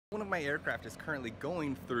One of my aircraft is currently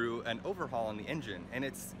going through an overhaul on the engine, and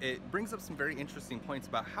it brings up some very interesting points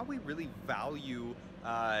about how we really value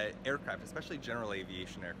aircraft, especially general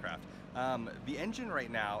aviation aircraft. The engine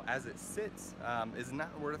right now, as it sits, is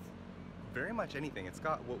not worth very much anything. It's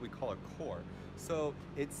got what we call a core. So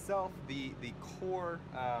itself, the core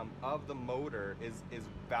of the motor is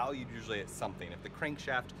valued usually at something. If the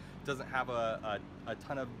crankshaft doesn't have a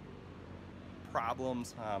ton of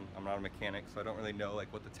problems. I'm not a mechanic, so I don't really know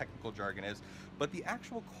like what the technical jargon is, but the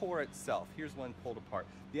actual core itself, here's one pulled apart.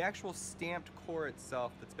 The actual stamped core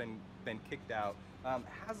itself that's been kicked out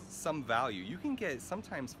has some value. You can get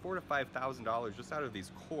sometimes $4,000 to $5,000 just out of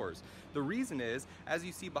these cores. The reason is, as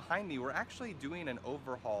you see behind me, we're actually doing an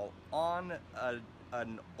overhaul on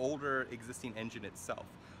an older existing engine itself.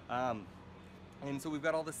 And so we've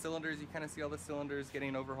got all the cylinders, you kind of see all the cylinders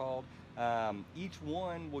getting overhauled. Each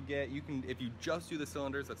one will get, if you just do the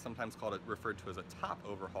cylinders, that's sometimes referred to as a top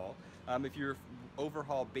overhaul. If you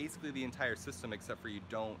overhaul basically the entire system except for you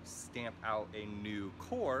don't stamp out a new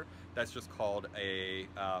core, that's just called a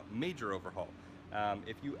major overhaul.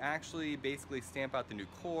 If you actually basically stamp out the new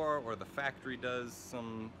core, or the factory does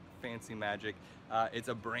some fancy magic, it's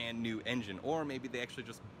a brand new engine, or maybe they actually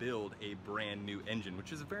just build a brand new engine,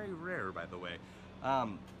 which is very rare, by the way.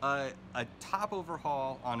 A top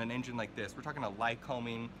overhaul on an engine like this, we're talking a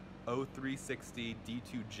Lycoming 0360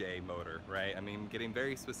 D2J motor, right? I mean, getting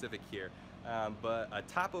very specific here, but a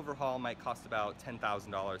top overhaul might cost about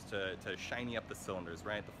 $10,000 to shiny up the cylinders,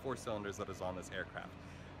 right? The 4 cylinders that is on this aircraft.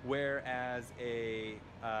 Whereas a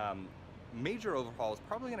major overhaul is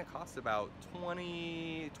probably going to cost about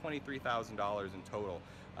 $23,000 in total.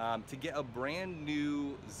 To get a brand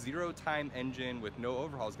new zero-time engine with no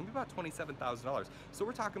overhaul is going to be about $27,000. So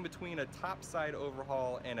we're talking between a topside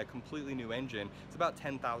overhaul and a completely new engine, it's about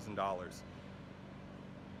 $10,000.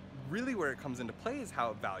 Really where it comes into play is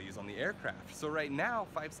how it values on the aircraft. So right now,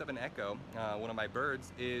 57 Echo, one of my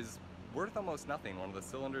birds, is worth almost nothing. One of the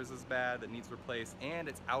cylinders is bad, that needs replaced, and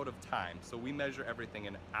it's out of time. So we measure everything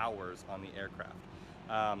in hours on the aircraft.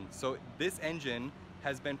 So this engine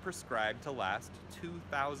has been prescribed to last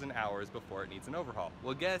 2,000 hours before it needs an overhaul.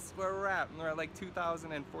 Well, guess where we're at? We're at like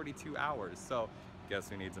 2,042 hours. So guess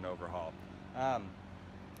who needs an overhaul?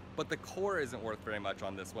 But the core isn't worth very much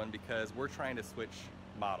on this one because we're trying to switch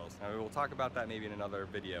models. Now we'll talk about that maybe in another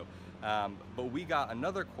video. But we got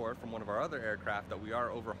another core from one of our other aircraft that we are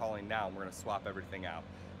overhauling now, and we're going to swap everything out.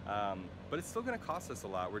 But it's still going to cost us a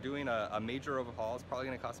lot. We're doing a major overhaul. It's probably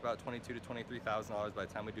going to cost about $22,000 to $23,000 by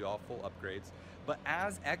the time we do all full upgrades. But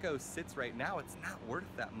as Echo sits right now, it's not worth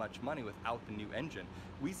that much money without the new engine.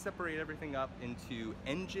 We separate everything up into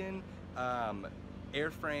engine,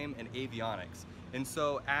 airframe, and avionics. And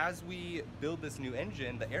so as we build this new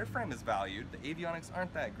engine, the airframe is valued, the avionics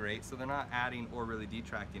aren't that great, so they're not adding or really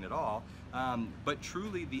detracting at all. But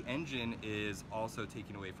truly the engine is also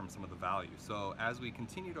taking away from some of the value. So as we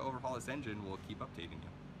continue to overhaul this engine, we'll keep updating you.